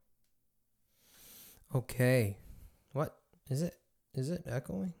Okay. What? Is it? Is it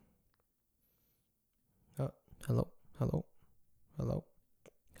echoing? Oh, hello, hello, hello,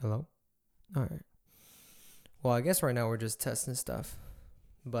 hello. All right. Well, I guess right now we're just testing stuff,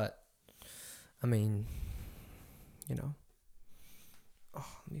 but I mean, you know.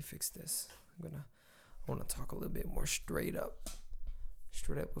 Oh, let me fix this. I want to talk a little bit more straight up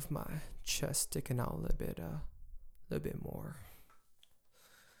with my chest sticking out a little bit more.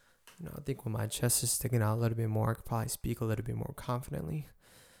 I think when my chest is sticking out a little bit more, I could probably speak a little bit more confidently.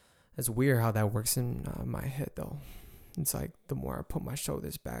 It's weird how that works in my head, though. It's like the more I put my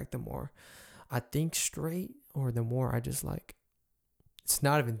shoulders back, the more I think straight, or the more I just like. It's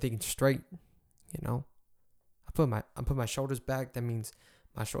not even thinking straight, you know. I put my shoulders back. That means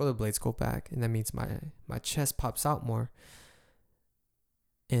my shoulder blades go back, and that means my chest pops out more.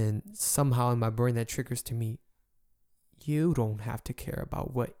 And somehow in my brain that triggers to me, you don't have to care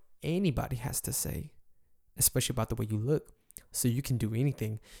about what anybody has to say, especially about the way you look. So you can do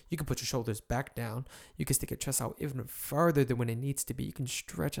anything. You can put your shoulders back down. You can stick your chest out even further than when it needs to be. You can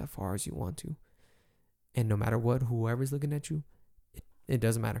stretch as far as you want to. And no matter what, whoever's looking at you, it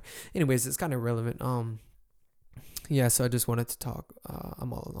doesn't matter. Anyways, it's kind of irrelevant. Yeah, so I just wanted to talk.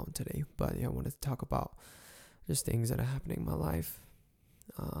 I'm all alone today, but yeah, I wanted to talk about just things that are happening in my life.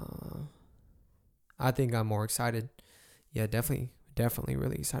 I think I'm more excited. Yeah, definitely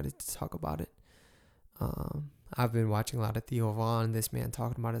really excited to talk about it. I've been watching a lot of Theo Vaughn, this man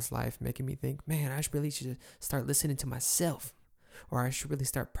talking about his life, making me think, man, I really should start listening to myself, or I should really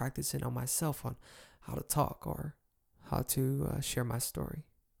start practicing on myself on how to talk or how to share my story,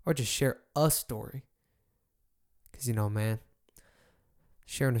 or just share a story. Because, man,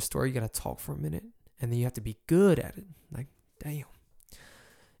 sharing a story, you got to talk for a minute, and then you have to be good at it. Like, damn.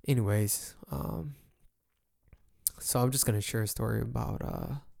 Anyways, so I'm just going to share a story about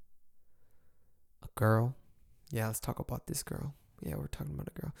a girl. Yeah, let's talk about this girl. Yeah, we're talking about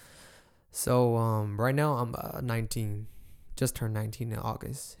a girl. So right now I'm 19, just turned 19 in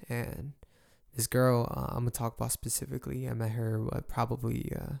August, and this girl I'm gonna talk about specifically. I met her I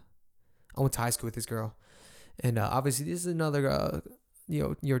went to high school with this girl, and obviously this is another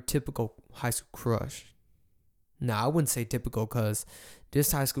your typical high school crush. Now I wouldn't say typical, because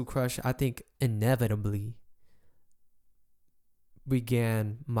this high school crush, I think, inevitably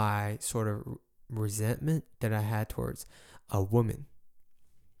began my sort of resentment that I had towards a woman.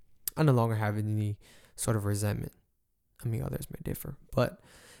 I no longer have any sort of resentment. I mean, others may differ, but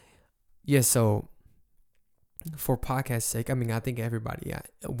yeah. So for podcast sake, I mean, I think everybody,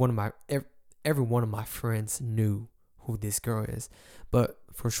 every one of my friends knew who this girl is, but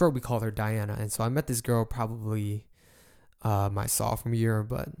for short, we called her Diana. And so I met this girl probably my sophomore year,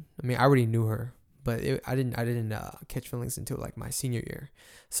 but I mean, I already knew her, but I didn't catch feelings until like my senior year.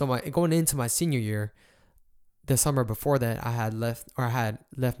 So going into my senior year, the summer before that, I had left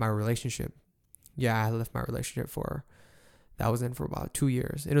my relationship. Yeah, I left my relationship that was in for about 2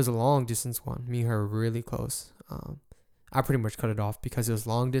 years. It was a long distance one. Me and her were really close. I pretty much cut it off because it was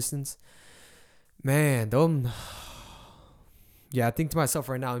long distance. Man, yeah, I think to myself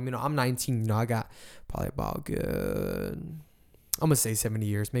right now, I'm 19, I got probably about good, I'm going to say 70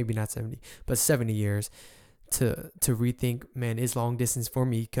 years, maybe not 70, but 70 years to rethink, man, is long distance for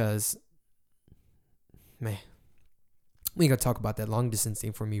me? Because, man, we ain't going to talk about that long distance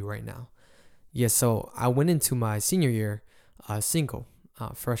thing for me right now. Yeah, so I went into my senior year single,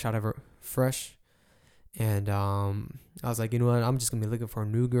 fresh. And I was like, you know what, I'm just going to be looking for a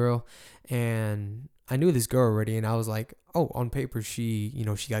new girl. And I knew this girl already, and I was like, oh, on paper, she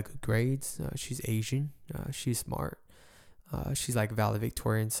got good grades. She's Asian. She's smart. She's like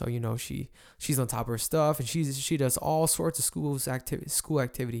valedictorian, so she's on top of her stuff, and she does all sorts of school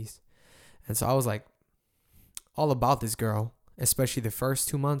activities. And so I was like all about this girl, especially the first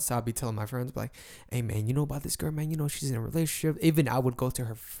 2 months. I'd be telling my friends, like, hey man, you know about this girl, man? She's in a relationship. Even I would go to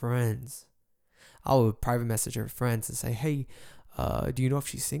her friends. I would private message her friends and say, hey, do you know if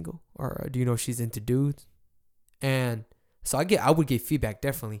she's single, or do you know if she's into dudes? And so I would get feedback.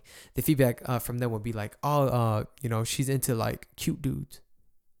 Definitely, the feedback from them would be like, oh, she's into like cute dudes,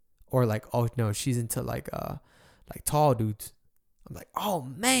 or like, oh no, she's into like tall dudes. I'm like, oh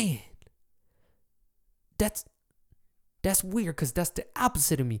man, that's weird, because that's the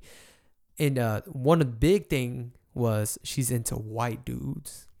opposite of me. And one of the big thing was she's into white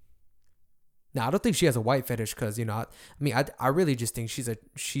dudes. Now, I don't think she has a white fetish, because, I really just think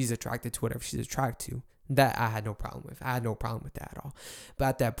she's attracted to whatever she's attracted to. That I had no problem with. I had no problem with that at all. But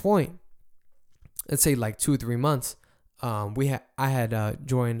at that point, let's say like 2 or 3 months, I had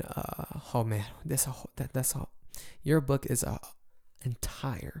joined. Oh man, that's a yearbook is a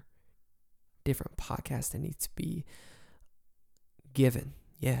entire different podcast that needs to be given.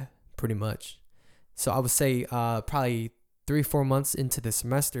 Yeah, pretty much. So I would say probably 3-4 months into the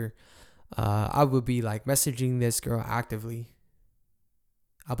semester, I would be like messaging this girl actively.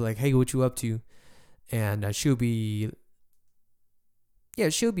 I'll be like, hey, what you up to? And she'll be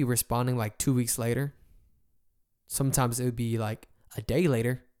responding like 2 weeks later. Sometimes it would be like a day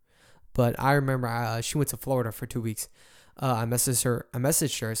later. But I remember she went to Florida for 2 weeks. I messaged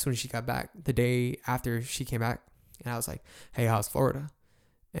her as soon as she got back, the day after she came back, and I was like, "Hey, how's Florida?"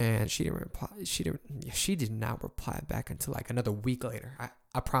 And she didn't reply. She did not reply back until like another week later.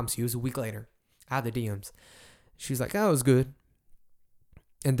 I promise you, it was a week later. I had the DMs. She was like, "Oh, it was good,"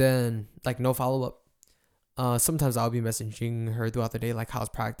 and then like no follow up. Sometimes I'll be messaging her throughout the day, like, "How's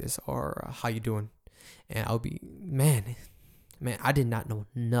practice?" or "How you doing?" And I'll be, man, I did not know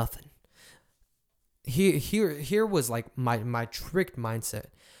nothing. Here was like my tricked mindset.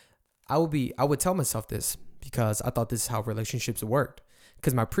 I would tell myself this because I thought this is how relationships worked.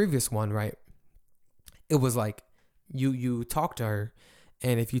 Because my previous one, right, it was like you talk to her,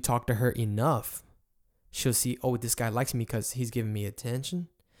 and if you talk to her enough, she'll see, oh, this guy likes me because he's giving me attention.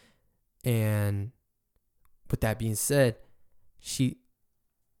 And with that being said,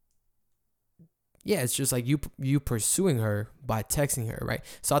 it's just like you pursuing her by texting her, right?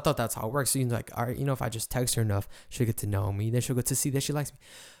 So I thought that's how it works. So you're like, all right, if I just text her enough, she'll get to know me. Then she'll get to see that she likes me.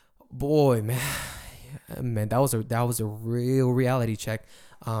 Boy, man, that was a real reality check.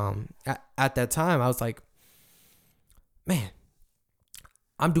 At that time, I was like, man,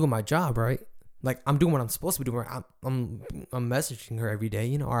 I'm doing my job, right? Like, I'm doing what I'm supposed to be doing. I'm messaging her every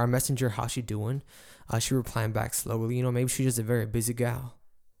day, or I message her how she doing. She replying back slowly, maybe she's just a very busy gal.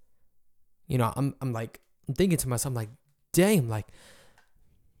 I'm thinking to myself, I'm like, damn, like,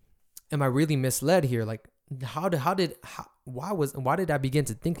 am I really misled here? Like, why did I begin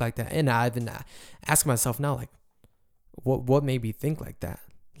to think like that? And I even ask myself now, like, what made me think like that?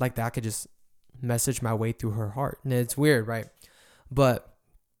 Like that I could just message my way through her heart. And it's weird, right? But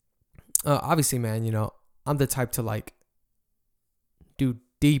obviously, man, I'm the type to like do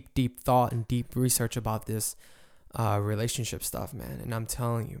deep thought and deep research about this relationship stuff, man. And I'm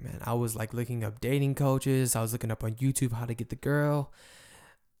telling you, man, I was like looking up dating coaches. I was looking up on YouTube how to get the girl.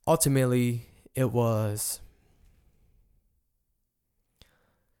 Ultimately, it was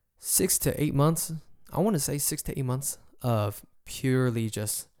 6 to 8 months. I want to say 6 to 8 months of purely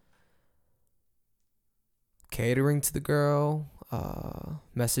just catering to the girl,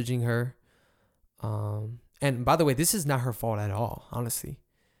 messaging her. And by the way, this is not her fault at all, honestly.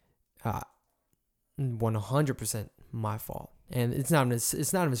 100% my fault. And it's not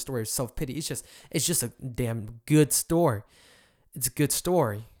even a story of self-pity. It's just a damn good story. It's a good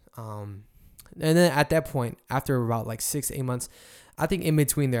story. And then at that point, after about like 6 to 8 months, I think in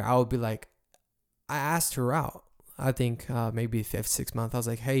between there, I would be like, I asked her out. I think maybe 5th, 6th month, I was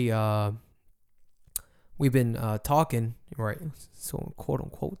like, hey, we've been talking, right? So quote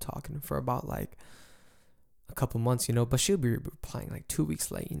unquote talking for about like a couple months, but she'll be replying like 2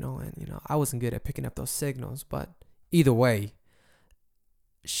 weeks late, and I wasn't good at picking up those signals. But either way,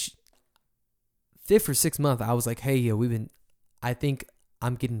 5th or 6th month, I was like, hey, I think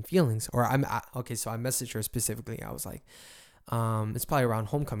I'm getting feelings, or okay. So I messaged her specifically. I was like, it's probably around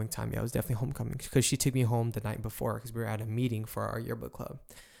homecoming time. Yeah, it was definitely homecoming because she took me home the night before because we were at a meeting for our yearbook club.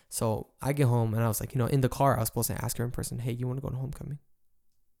 So I get home and I was like, in the car, I was supposed to ask her in person, hey, you want to go to homecoming?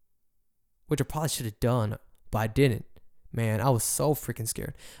 Which I probably should have done, but I didn't. Man, I was so freaking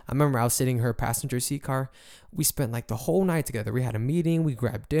scared. I remember I was sitting in her passenger seat car. We spent like the whole night together. We had a meeting. We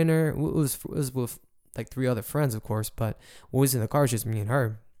grabbed dinner. It was with like 3 other friends, of course. But when we was in the car, it was just me and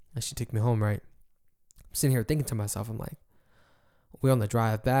her. And she took me home, right? I'm sitting here thinking to myself, I'm like, we're on the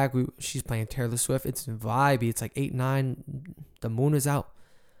drive back. She's playing Taylor Swift. It's vibey. It's like 8, 9. The moon is out.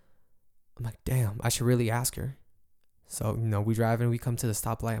 I'm like, damn, I should really ask her. So, we drive and we come to the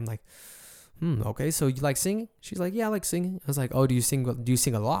stoplight. I'm like, okay, so you like singing? She's like, yeah, I like singing. I was like, oh, do you sing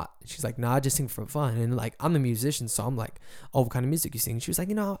a lot? She's like, nah, I just sing for fun. And like, I'm a musician, so I'm like, oh, what kind of music you sing? She was like,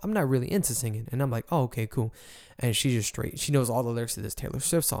 I'm not really into singing. And I'm like, oh, okay, cool. And she knows all the lyrics to this Taylor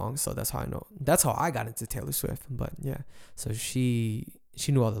Swift song. So that's how I got into Taylor Swift. But yeah, so she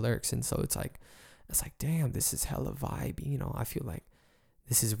knew all the lyrics. And so it's like, damn, this is hella vibey. I feel like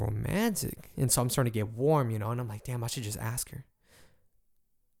this is romantic. And so I'm starting to get warm, and I'm like, damn, I should just ask her.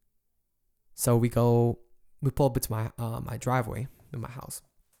 So we pull up into my driveway in my house.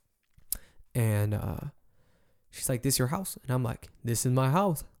 And she's like, this your house? And I'm like, this is my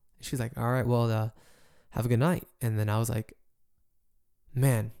house. She's like, all right, well, have a good night. And then I was like,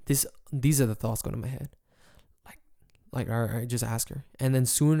 man, these are the thoughts going to my head. Like, all right, just ask her. And then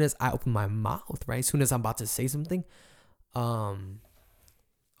soon as I open my mouth, right, as soon as I'm about to say something, oh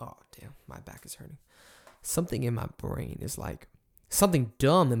damn, my back is hurting. Something in my brain is like, something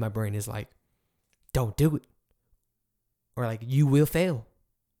dumb in my brain is like, don't do it, or like you will fail,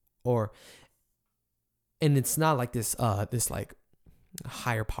 or, and it's not like this like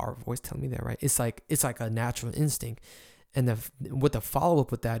higher power voice telling me that, right? It's like a natural instinct, and what the follow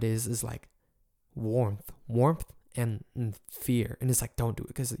up with that is like warmth and fear, and it's like don't do it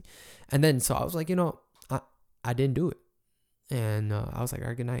because, and then so I was like, I didn't do it, and I was like, all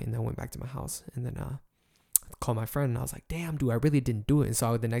right, good night, and then I went back to my house, and then called my friend, and I was like, damn, dude, I really didn't do it. And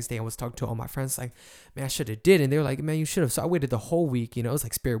so the next day I was talking to all my friends like, man, I should have did, and they were like, man, you should have. So I waited the whole week, it was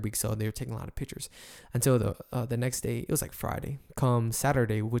like spirit week, so they were taking a lot of pictures until the next day. It was like Friday, come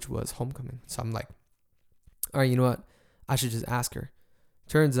Saturday, which was homecoming. So I'm like, all right, you know what, I should just ask her.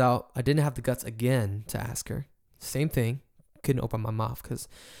 Turns out I didn't have the guts again to ask her. Same thing, couldn't open my mouth because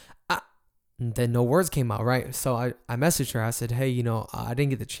then no words came out, right? So I messaged her. I said, hey, I didn't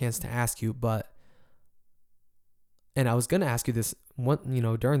get the chance to ask you, and I was going to ask you this one,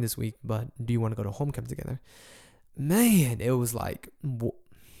 during this week, but do you want to go to homecoming together? Man, it was like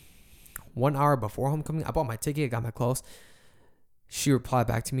 1 hour before homecoming. I bought my ticket, got my clothes. She replied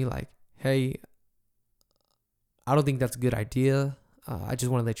back to me like, hey, I don't think that's a good idea. I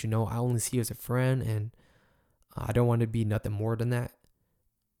just want to let you know I only see you as a friend, and I don't want to be nothing more than that.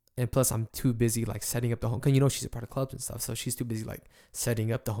 And plus, I'm too busy like setting up the homecoming. She's a part of clubs and stuff, so she's too busy like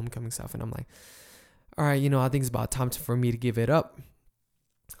setting up the homecoming stuff. And I'm like, all right, I think it's about time for me to give it up.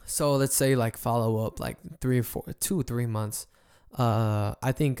 So let's say like follow up like 2 or 3 months.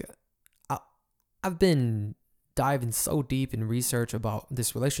 I think I've been diving so deep in research about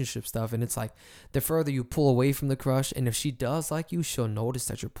this relationship stuff, and it's like the further you pull away from the crush, and if she does like you, she'll notice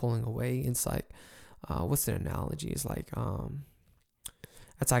that you're pulling away. It's like, what's the analogy? It's like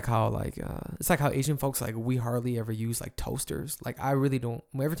it's like how Asian folks, like, we hardly ever use like toasters. Like, I really don't.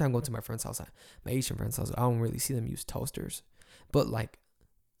 Every time I go to my friend's house, my Asian friend's house, I don't really see them use toasters. But like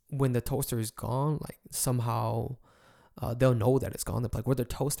when the toaster is gone, like somehow they'll know that it's gone. They're like, where's the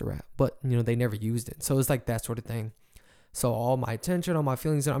toaster at? But they never used it. So it's like that sort of thing. So all my attention, all my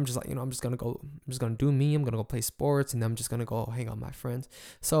feelings, and I'm just like, I'm just gonna do me. I'm gonna go play sports, and I'm just gonna go hang out with my friends.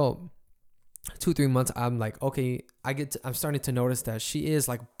 So 2-3 months, I'm like, okay, I'm starting to notice that she is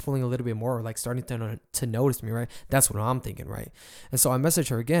like pulling a little bit more, like starting to notice me, right? That's what I'm thinking, right? And so I message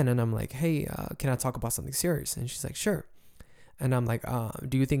her again, and I'm like, hey, can I talk about something serious? And she's like, sure. And I'm like,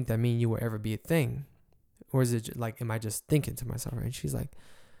 do you think that me and you will ever be a thing, or is it like, am I just thinking to myself, right? And she's like,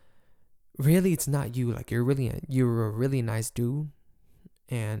 really, it's not you. Like, you're a really nice dude,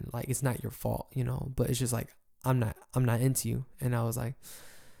 and like it's not your fault, But it's just like I'm not into you. And I was like,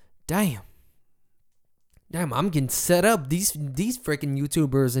 damn, I'm getting set up. These freaking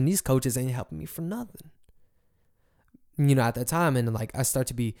YouTubers and these coaches ain't helping me for nothing. At that time, and like I start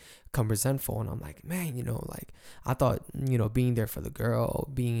to become resentful, and I'm like, man, like I thought, being there for the girl,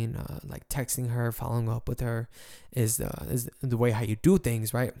 being like texting her, following up with her, is the way how you do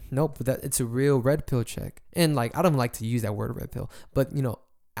things, right? Nope, that it's a real red pill check. And like I don't like to use that word red pill, but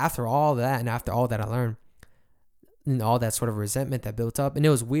after all that, and after all that I learned, and all that sort of resentment that built up, and it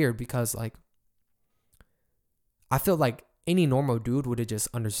was weird because like I felt like any normal dude would have just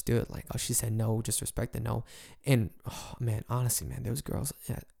understood, like, oh, she said no, just respect the no. And oh man, honestly, man, there was girls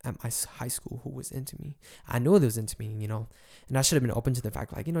at my high school who was into me. I knew they was into me, and I should have been open to the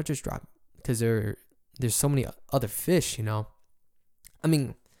fact, like, just drop, because there's so many other fish, I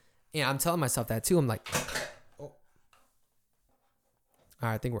mean, yeah, I'm telling myself that too. I'm like, oh, all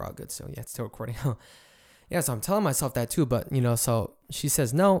right, I think we're all good. So yeah, it's still recording. Yeah, so I'm telling myself that too, but so she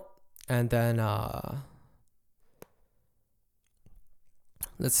says no, and then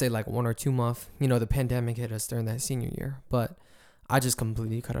let's say like 1 or 2 months, the pandemic hit us during that senior year, but I just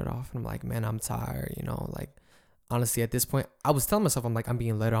completely cut it off. And I'm like, man, I'm tired, like, honestly, at this point, I was telling myself, I'm like, I'm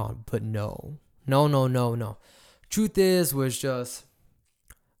being led on, but no. Truth was just,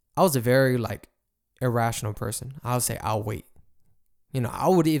 I was a very like irrational person. I would say I'll wait. I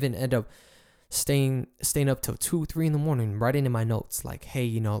would even end up staying up till 2-3 in the morning, writing in my notes, like, hey,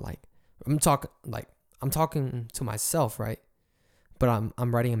 like, I'm talking to myself, right? But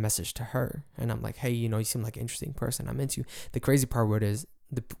I'm writing a message to her, and I'm like, hey, you seem like an interesting person. I'm into you. The crazy part is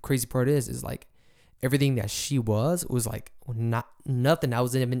like everything that she was like not nothing I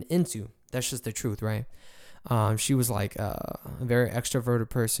was even into. That's just the truth, right? She was like a very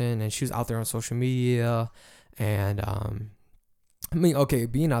extroverted person, and she was out there on social media, and I mean, okay,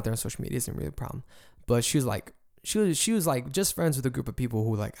 being out there on social media isn't really a problem, but she was like she was like just friends with a group of people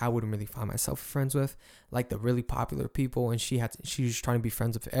who like I wouldn't really find myself friends with, like the really popular people, and she was trying to be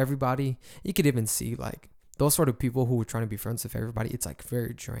friends with everybody. You could even see like those sort of people who were trying to be friends with everybody. It's like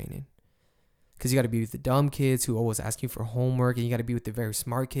very draining because you got to be with the dumb kids who always ask you for homework, and you got to be with the very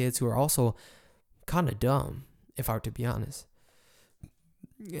smart kids who are also kind of dumb, if I were to be honest.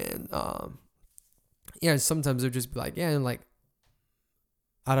 And yeah, sometimes they'll just be like, yeah, and like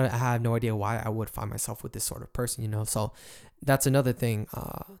I have no idea why I would find myself with this sort of person, you know. So that's another thing.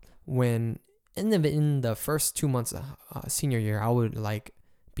 When in the first 2 months of senior year, I would like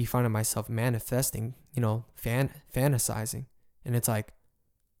be finding myself manifesting, you know, fantasizing, and it's like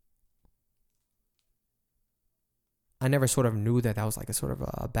I never sort of knew that was like a sort of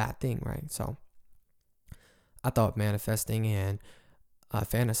a bad thing, right? So I thought manifesting and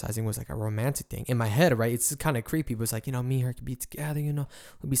fantasizing was like a romantic thing in my head, right? It's kind of creepy, but it's like, you know, me and her could be together, you know,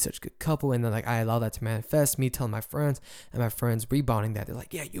 we'd be such a good couple. And then like I allow that to manifest, me telling my friends, and my friends rebounding that. They're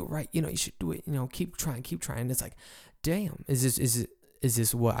like, yeah, you're right, you know, you should do it, you know, keep trying. And it's like, damn, is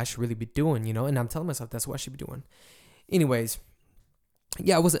this what I should really be doing, you know? And I'm telling myself that's what I should be doing. Anyways,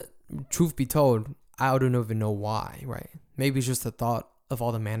 yeah, it wasn't, truth be told, I don't even know why, right? Maybe it's just the thought of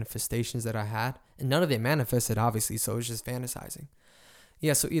all the manifestations that I had, and none of it manifested, obviously, so it's just fantasizing.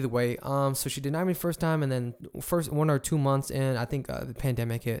 Yeah, so either way, so she denied me first time, and then first 1 or 2 months in, I think the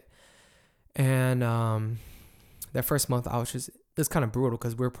pandemic hit, and that first month I was just, it's kind of brutal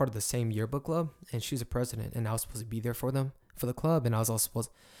because we were part of the same yearbook club, and she's a president, and I was supposed to be there for the club, and I was also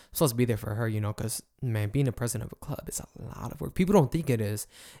supposed to be there for her, you know, because man, being a president of a club is a lot of work. People don't think it is.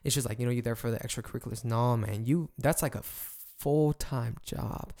 It's just like, you know, you're there for the extracurriculars. No, man, that's like a full-time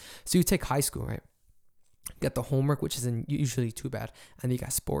job. So you take high school, right? You got the homework, which isn't usually too bad, and then you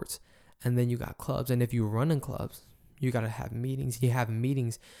got sports, and then you got clubs. And if you run in clubs, you gotta have meetings. You have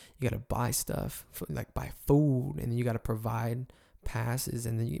meetings, you gotta buy stuff, like buy food, and then you gotta provide passes,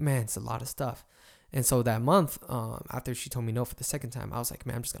 and then man, it's a lot of stuff. And so that month, after she told me no for the second time, I was like,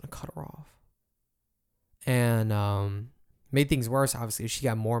 man, I'm just gonna cut her off. And made things worse. Obviously, she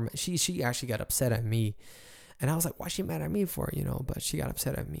got more. She actually got upset at me, and I was like, why is she mad at me for, you know? But she got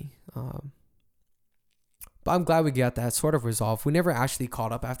upset at me. But I'm glad we got that sort of resolved. We never actually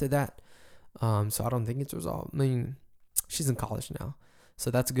caught up after that. So I don't think it's resolved. I mean, she's in college now,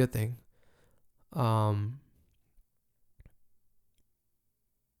 so that's a good thing. I'm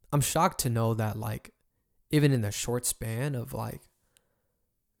shocked to know that like even in the short span of like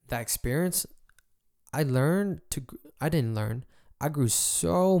that experience, I didn't learn. I grew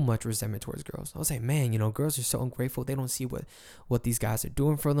so much resentment towards girls. I was like, man, you know, girls are so ungrateful. They don't see what these guys are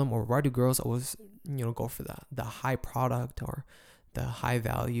doing for them, or why do girls always, you know, go for the high product or the high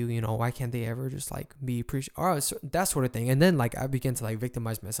value? You know, why can't they ever just like be appreciated, or so, that sort of thing? And then like I began to like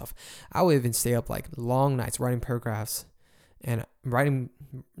victimize myself. I would even stay up like long nights writing paragraphs and writing,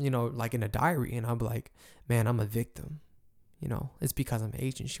 you know, like in a diary, and I'll be like, man, I'm a victim. You know, it's because I'm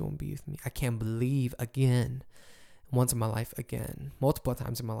Asian. She won't be with me. I can't believe again. Once in my life again, multiple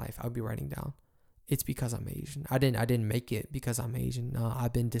times in my life, I'll be writing down, it's because I'm Asian. I didn't make it because I'm Asian. No,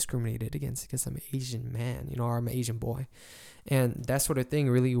 I've been discriminated against because I'm an Asian man, you know, or I'm an Asian boy. And that sort of thing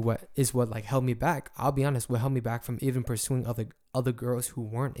really what like held me back. I'll be honest, what held me back from even pursuing other girls who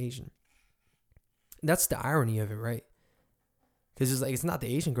weren't Asian. That's the irony of it, right? Because it's like, it's not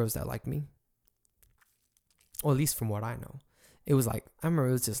the Asian girls that like me. Or at least from what I know. It was like, I remember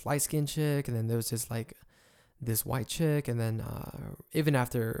it was this light-skinned chick, and then there was just like this white chick, and then even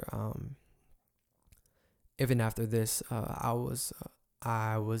after this, I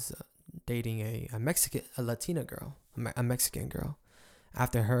was dating a Latina girl, a Mexican girl,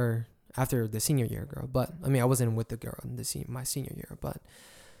 after the senior year girl. But I mean, I wasn't with the girl in my senior year, but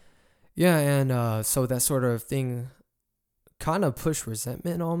yeah, and so that sort of thing kind of pushed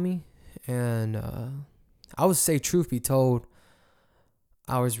resentment on me, and I would say, truth be told,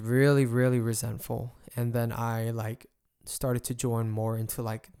 I was really, really resentful. And then I like started to join more into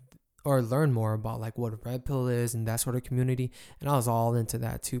like, or learn more about like what a red pill is and that sort of community. And I was all into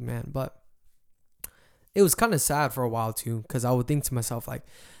that too, man. But it was kind of sad for a while too, because I would think to myself like,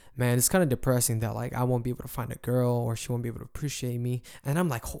 man, it's kind of depressing that like I won't be able to find a girl, or she won't be able to appreciate me. And I'm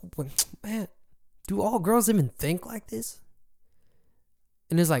like, oh, man, do all girls even think like this?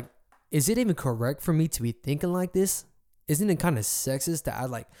 And it's like, is it even correct for me to be thinking like this? Isn't it kind of sexist that I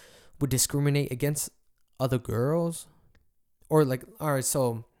like would discriminate against other girls? Or like, all right,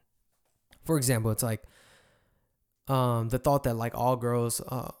 so for example, it's like the thought that like all girls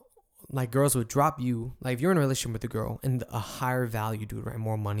like girls would drop you, like if you're in a relationship with a girl and a higher value dude, right,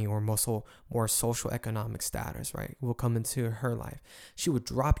 more money or more social economic status, right, will come into her life, she would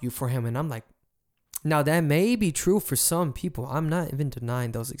drop you for him. And I'm like, Now that may be true for some people. I'm not even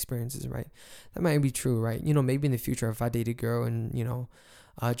denying those experiences, right? That might be true, right? Maybe in the future, if I date a girl and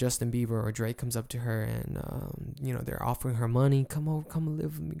Justin Bieber or Drake comes up to her and they're offering her money, come over, come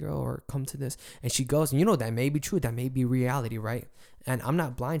live with me, girl, or come to this, and she goes, and that may be true, that may be reality, right? And I'm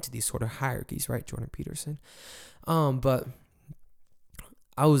not blind to these sort of hierarchies, right, Jordan Peterson? But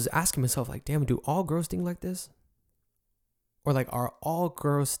I was asking myself, like, damn, do all girls think like this? Or like, are all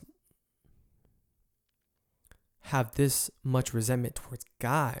girls have this much resentment towards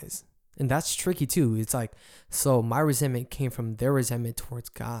guys? And that's tricky too. It's like, so my resentment came from their resentment towards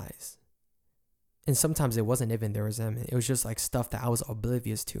guys. And sometimes it wasn't even their resentment. It was just like stuff that I was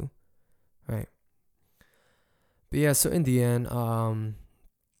oblivious to. Right. But yeah, so in the end, I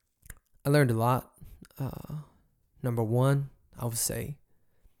learned a lot. Number one, I would say,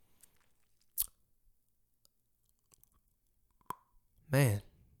 man,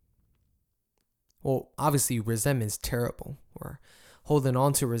 well, obviously resentment is terrible. Or holding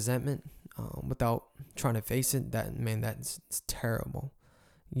on to resentment without trying to face it, that's terrible.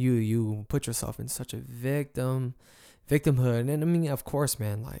 You put yourself in such a victimhood. And I mean, of course,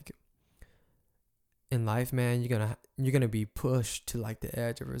 man, like in life, man, you're gonna be pushed to like the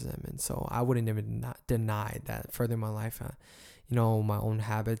edge of resentment. So I wouldn't even not deny that further in my life, my own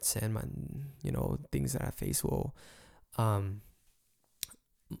habits and my things that I face will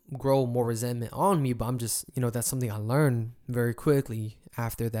grow more resentment on me. But I'm just that's something I learned very quickly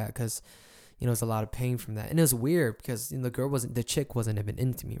after that, because there's a lot of pain from that. And it was weird because the chick wasn't even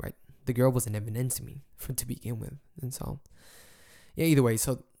into me, right? The girl wasn't even into me to begin with. And so yeah, either way,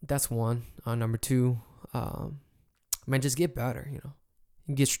 so that's one. Number two, man, just get better,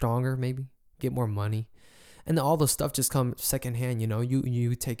 get stronger, maybe get more money, and then all the stuff just comes secondhand.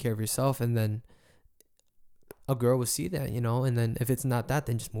 You take care of yourself, and then a girl will see that, and then if it's not that,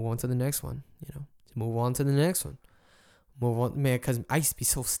 then just move on to the next one. Just move on to the next one. Move on, man, because I used to be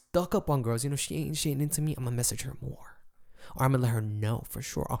so stuck up on girls. She ain't into me. I'm gonna message her more, or I'm gonna let her know for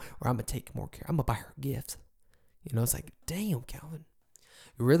sure, or I'm gonna take more care. I'm gonna buy her gifts. It's like, damn, Calvin,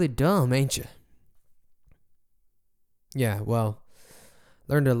 you're really dumb, ain't you? Yeah, well,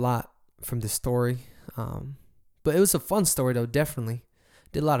 learned a lot from this story. But it was a fun story though, definitely.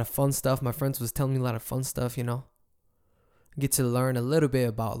 Did a lot of fun stuff. My friends was telling me a lot of fun stuff, Get to learn a little bit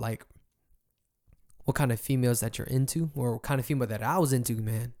about like what kind of females that you're into, or what kind of female that I was into,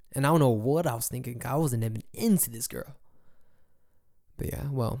 man. And I don't know what I was thinking. I wasn't even into this girl. But yeah,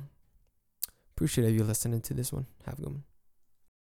 well, appreciate you listening to this one. Have a good one.